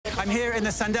I'm here in the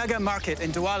Sandaga market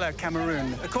in Douala,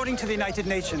 Cameroon. According to the United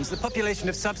Nations, the population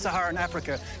of sub-Saharan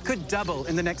Africa could double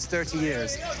in the next 30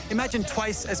 years. Imagine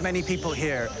twice as many people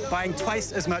here, buying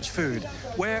twice as much food.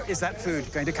 Where is that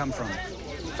food going to come from?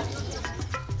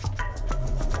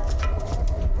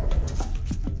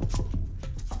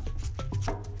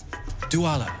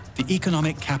 Douala, the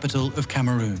economic capital of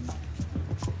Cameroon.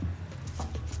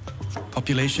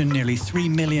 Population nearly 3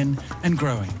 million and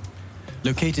growing.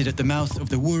 Located at the mouth of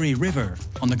the Wouri River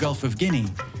on the Gulf of Guinea,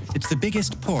 it's the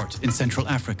biggest port in Central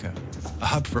Africa, a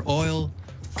hub for oil,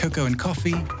 cocoa and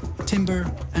coffee, timber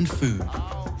and food.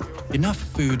 Enough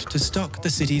food to stock the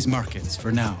city's markets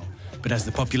for now, but as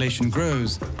the population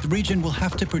grows, the region will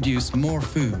have to produce more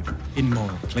food in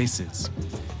more places.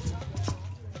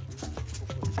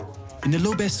 In the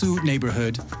Lobesu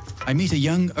neighborhood, I meet a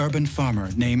young urban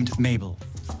farmer named Mabel.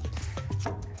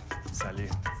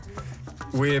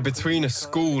 We're between a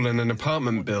school and an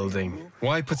apartment building.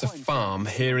 Why put a farm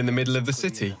here in the middle of the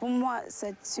city?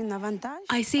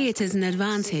 I see it as an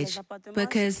advantage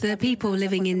because the people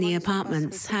living in the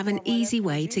apartments have an easy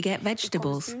way to get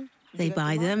vegetables. They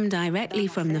buy them directly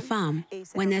from the farm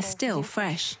when they're still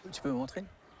fresh.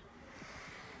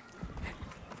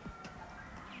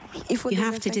 You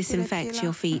have to disinfect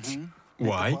your feet.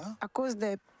 Why?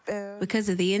 Because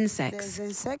of the insects.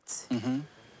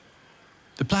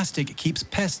 The plastic keeps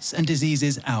pests and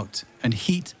diseases out and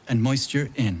heat and moisture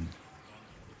in.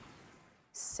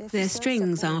 Their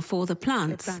strings are for the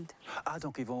plants.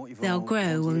 They'll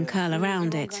grow and curl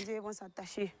around it.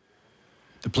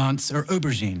 The plants are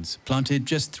aubergines, planted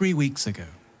just 3 weeks ago.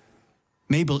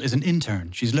 Mabel is an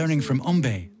intern. She's learning from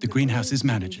Ombe, the greenhouse's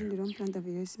manager.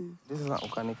 This is an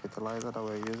organic fertilizer that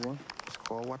we're using. It's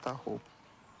called Water Hope.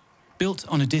 Built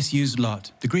on a disused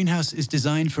lot, the greenhouse is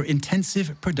designed for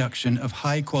intensive production of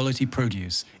high-quality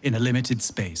produce in a limited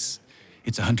space.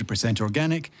 It's 100%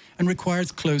 organic and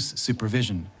requires close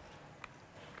supervision.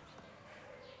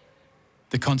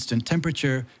 The constant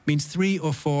temperature means 3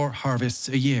 or 4 harvests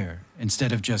a year,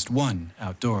 instead of just 1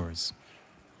 outdoors.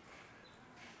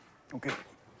 Okay.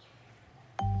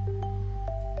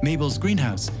 Mabel's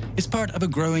greenhouse is part of a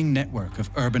growing network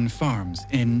of urban farms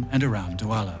in and around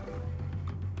Douala.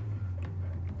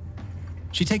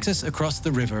 She takes us across the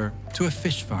river to a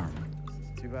fish farm.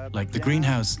 Like the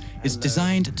greenhouse, it's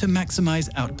designed to maximize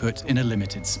output in a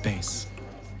limited space.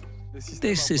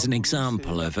 This is an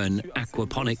example of an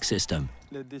aquaponic system.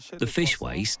 The fish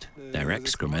waste, their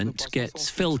excrement, gets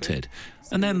filtered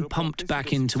and then pumped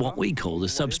back into what we call the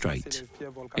substrate.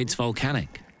 It's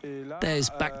volcanic. There's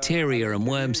bacteria and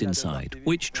worms inside,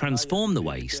 which transform the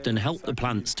waste and help the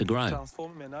plants to grow.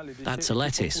 That's a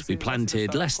lettuce we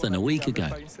planted less than a week ago.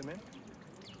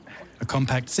 A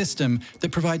compact system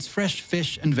that provides fresh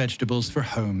fish and vegetables for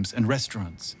homes and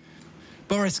restaurants.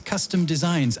 Boris custom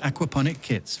designs aquaponic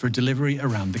kits for delivery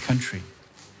around the country.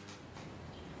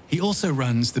 He also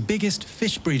runs the biggest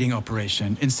fish breeding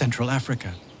operation in Central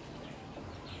Africa.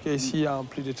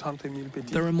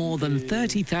 There are more than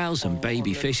 30,000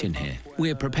 baby fish in here.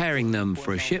 We're preparing them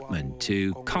for a shipment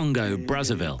to Congo,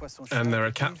 Brazzaville. And there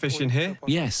are catfish in here?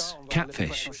 Yes,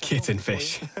 catfish. Kitten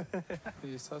fish.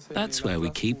 That's where we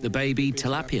keep the baby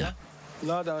tilapia.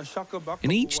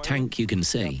 In each tank you can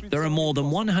see, there are more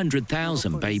than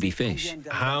 100,000 baby fish.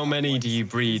 How many do you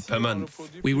breed per month?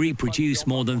 We reproduce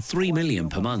more than 3 million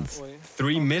per month.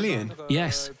 3 million?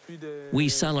 Yes. We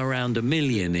sell around 1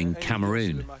 million in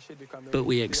Cameroon, but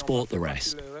we export the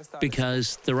rest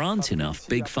because there aren't enough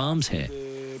big farms here.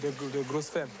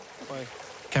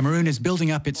 Cameroon is building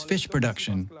up its fish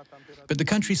production, but the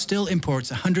country still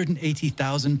imports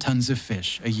 180,000 tons of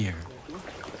fish a year.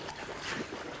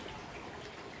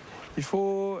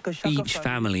 Each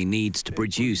family needs to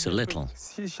produce a little.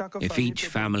 If each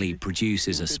family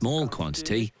produces a small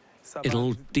quantity,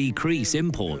 it'll decrease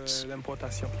imports.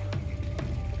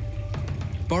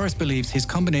 Boris believes his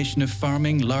combination of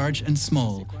farming large and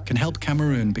small can help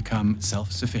Cameroon become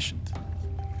self-sufficient.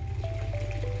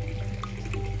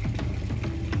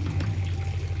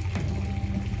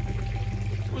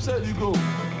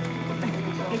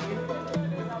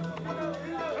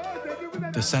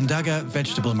 The Sandaga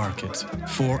vegetable market,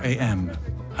 4 a.m.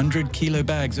 100-kilo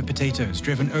bags of potatoes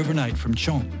driven overnight from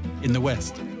Chon in the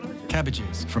west,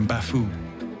 cabbages from Bafou.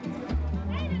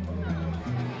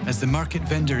 As the market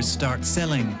vendors start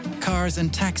selling, cars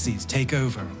and taxis take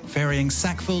over, ferrying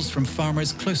sackfuls from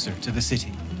farmers closer to the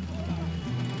city.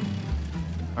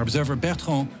 Our observer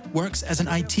Bertrand works as an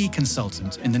IT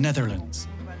consultant in the Netherlands,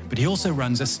 but he also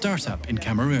runs a startup in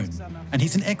Cameroon, and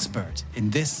he's an expert in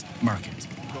this market.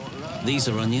 These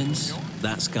are onions,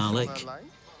 that's garlic,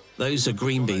 those are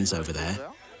green beans over there.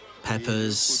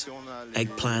 peppers,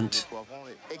 eggplant.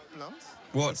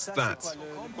 What's that?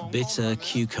 Bitter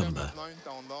cucumber.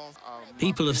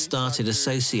 People have started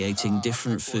associating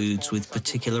different foods with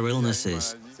particular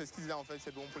illnesses.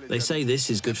 They say this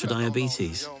is good for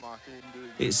diabetes.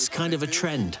 It's kind of a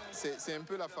trend.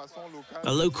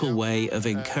 A local way of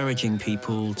encouraging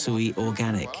people to eat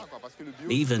organic,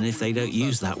 even if they don't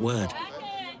use that word.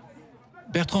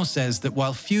 Bertrand says that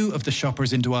while few of the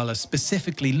shoppers in Douala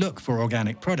specifically look for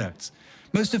organic products,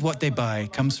 most of what they buy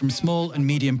comes from small and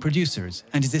medium producers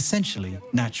and is essentially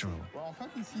natural.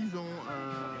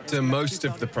 Do most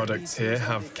of the products here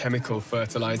have chemical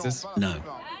fertilizers? No.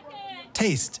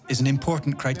 Taste is an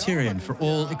important criterion for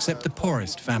all except the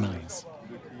poorest families.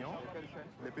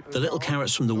 The little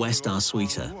carrots from the west are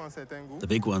sweeter. The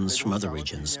big ones from other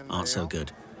regions aren't so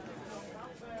good.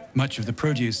 Much of the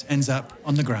produce ends up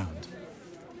on the ground.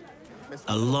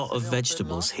 A lot of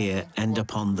vegetables here end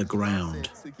up on the ground.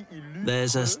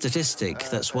 There's a statistic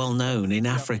that's well known in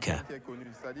Africa.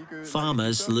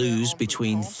 Farmers lose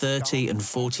between 30 and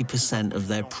 40% of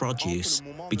their produce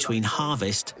between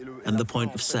harvest and the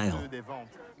point of sale.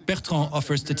 Bertrand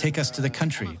offers to take us to the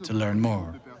country to learn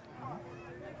more.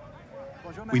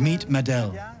 We meet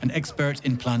Madele, an expert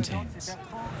in plantains.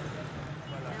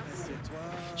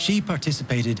 She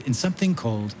participated in something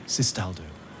called Sistaldo.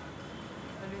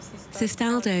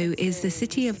 Sistaldo is the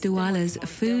city of Douala's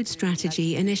food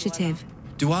strategy initiative.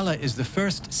 Douala is the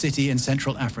first city in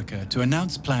Central Africa to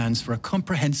announce plans for a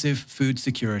comprehensive food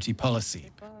security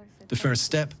policy. The first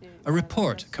step, a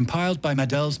report compiled by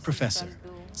Madele's professor,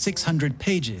 600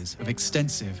 pages of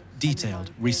extensive,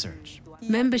 detailed research.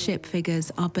 Membership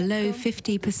figures are below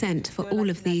 50% for all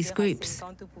of these groups.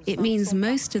 It means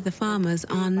most of the farmers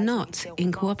are not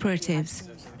in cooperatives.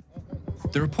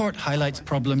 The report highlights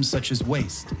problems such as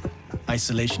waste,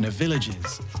 isolation of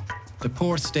villages, the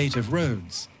poor state of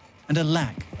roads, and a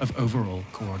lack of overall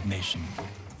coordination.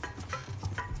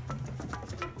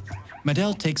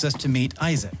 Madele takes us to meet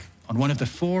Isaac on one of the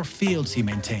 4 fields he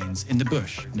maintains in the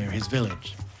bush near his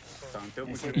village.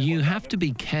 You have to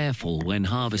be careful when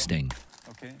harvesting.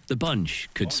 The bunch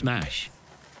could smash.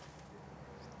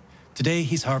 Today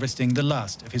he's harvesting the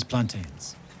last of his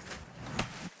plantains.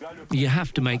 You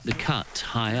have to make the cut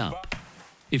high up.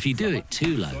 If you do it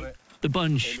too low, the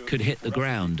bunch could hit the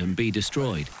ground and be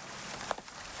destroyed.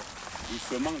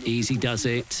 Easy does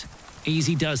it.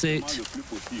 Easy does it.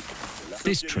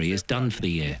 This tree is done for the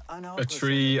year. A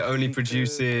tree only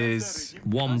produces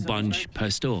 1 bunch per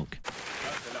stalk.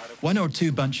 1 or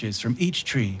 2 bunches from each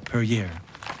tree per year.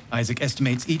 Isaac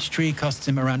estimates each tree costs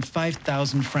him around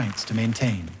 5,000 francs to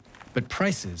maintain, but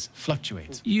prices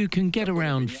fluctuate. You can get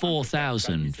around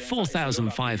 4,000,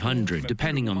 4,500,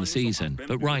 depending on the season.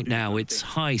 But right now, it's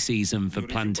high season for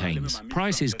plantains.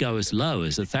 Prices go as low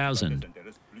as 1,000.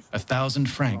 1,000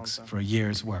 francs for a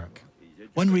year's work.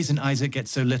 One reason Isaac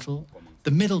gets so little?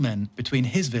 The middlemen between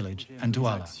his village and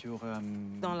Douala.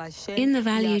 In the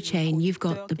value chain, you've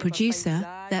got the producer,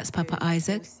 that's Papa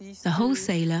Isaac, the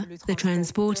wholesaler, the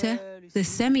transporter, the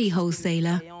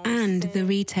semi-wholesaler, and the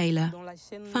retailer.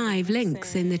 5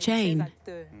 links in the chain.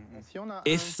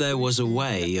 If there was a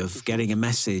way of getting a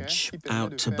message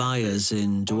out to buyers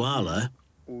in Douala,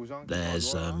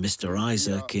 there's Mr.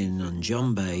 Isaac in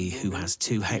Njombe who has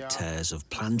 2 hectares of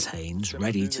plantains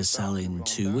ready to sell in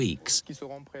 2 weeks.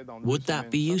 Would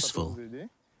that be useful?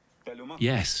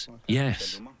 Yes,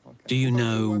 yes. Do you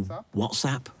know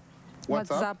WhatsApp?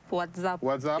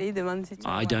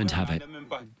 I don't have it.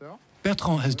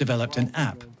 Bertrand has developed an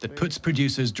app that puts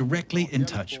producers directly in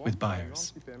touch with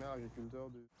buyers.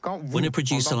 When a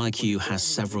producer like you has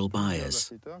several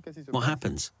buyers, what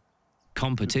happens?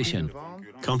 Competition.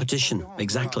 Competition,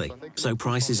 exactly. So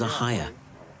prices are higher.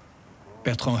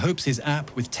 Bertrand hopes his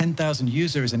app, with 10,000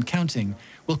 users and counting,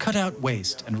 will cut out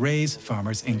waste and raise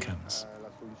farmers' incomes.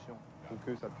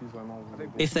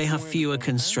 If they have fewer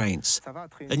constraints,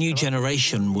 a new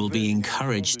generation will be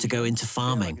encouraged to go into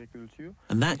farming,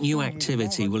 and that new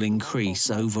activity will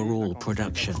increase overall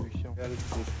production.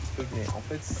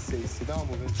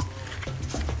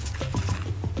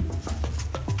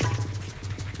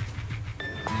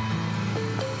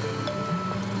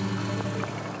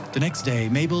 The next day,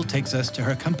 Mabel takes us to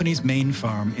her company's main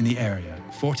farm in the area,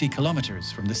 40 kilometers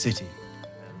from the city.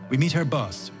 We meet her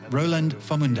boss, Roland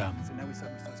Famundam.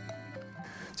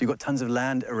 So you've got tons of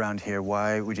land around here.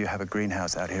 Why would you have a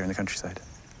greenhouse out here in the countryside?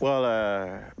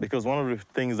 Well, because one of the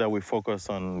things that we focus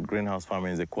on greenhouse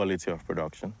farming is the quality of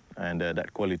production, and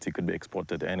that quality could be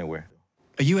exported anywhere.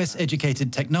 A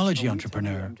US-educated technology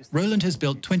entrepreneur, Roland has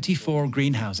built 24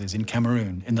 greenhouses in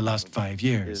Cameroon in the last 5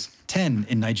 years, 10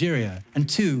 in Nigeria and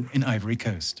 2 in Ivory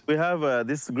Coast. We have,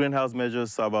 this greenhouse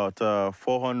measures about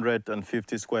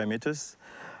 450 square meters.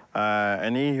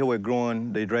 And here we're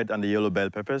growing the red and the yellow bell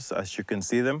peppers, as you can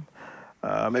see them.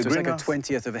 So it's like a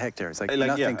 20th of a hectare. It's like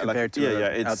nothing compared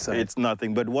to outside. It's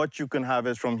nothing. But what you can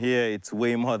harvest from here, it's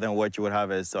way more than what you would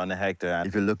harvest on a hectare. And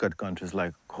if you look at countries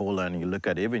like Holland, you look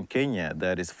at even Kenya,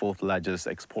 that is 4th largest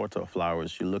exporter of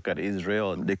flowers. You look at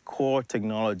Israel, the core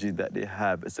technology that they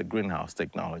have is a greenhouse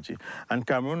technology. And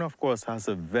Cameroon, of course, has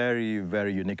a very,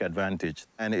 very unique advantage.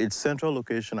 And its central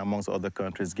location amongst other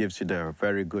countries gives you the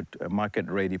very good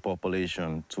market-ready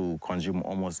population to consume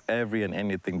almost every and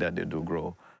anything that they do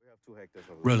grow.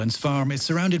 Roland's farm is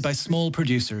surrounded by small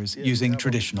producers using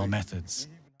traditional methods.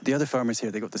 The other farmers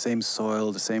here, they've got the same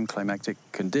soil, the same climatic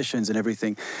conditions and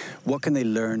everything. What can they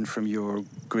learn from your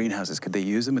greenhouses? Could they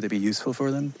use them? Would they be useful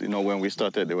for them? You know, when we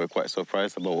started, they were quite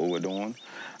surprised about what we're doing.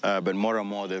 But more and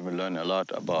more, they've learned a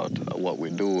lot about what we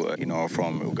do, you know,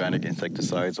 from organic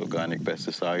insecticides, organic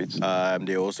pesticides.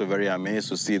 They're also very amazed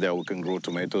to see that we can grow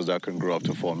tomatoes that can grow up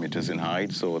to 4 meters in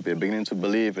height. So they're beginning to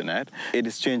believe in that. It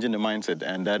is changing the mindset,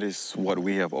 and that is what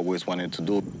we have always wanted to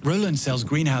do. Roland sells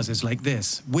greenhouses like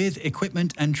this with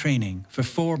equipment and training for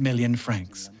 4 million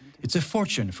francs. It's a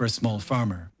fortune for a small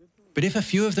farmer. But if a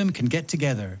few of them can get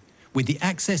together, with the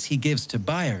access he gives to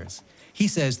buyers, he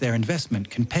says their investment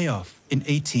can pay off in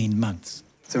 18 months.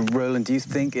 So, Roland, do you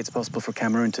think it's possible for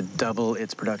Cameroon to double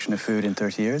its production of food in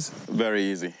 30 years? Very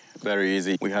easy. Very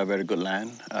easy. We have very good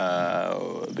land.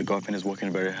 The government is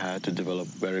working very hard to develop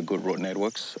very good road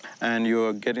networks. And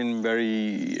you're getting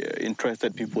very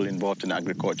interested people involved in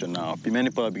agriculture now. Many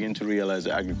people are beginning to realize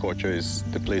that agriculture is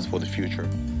the place for the future.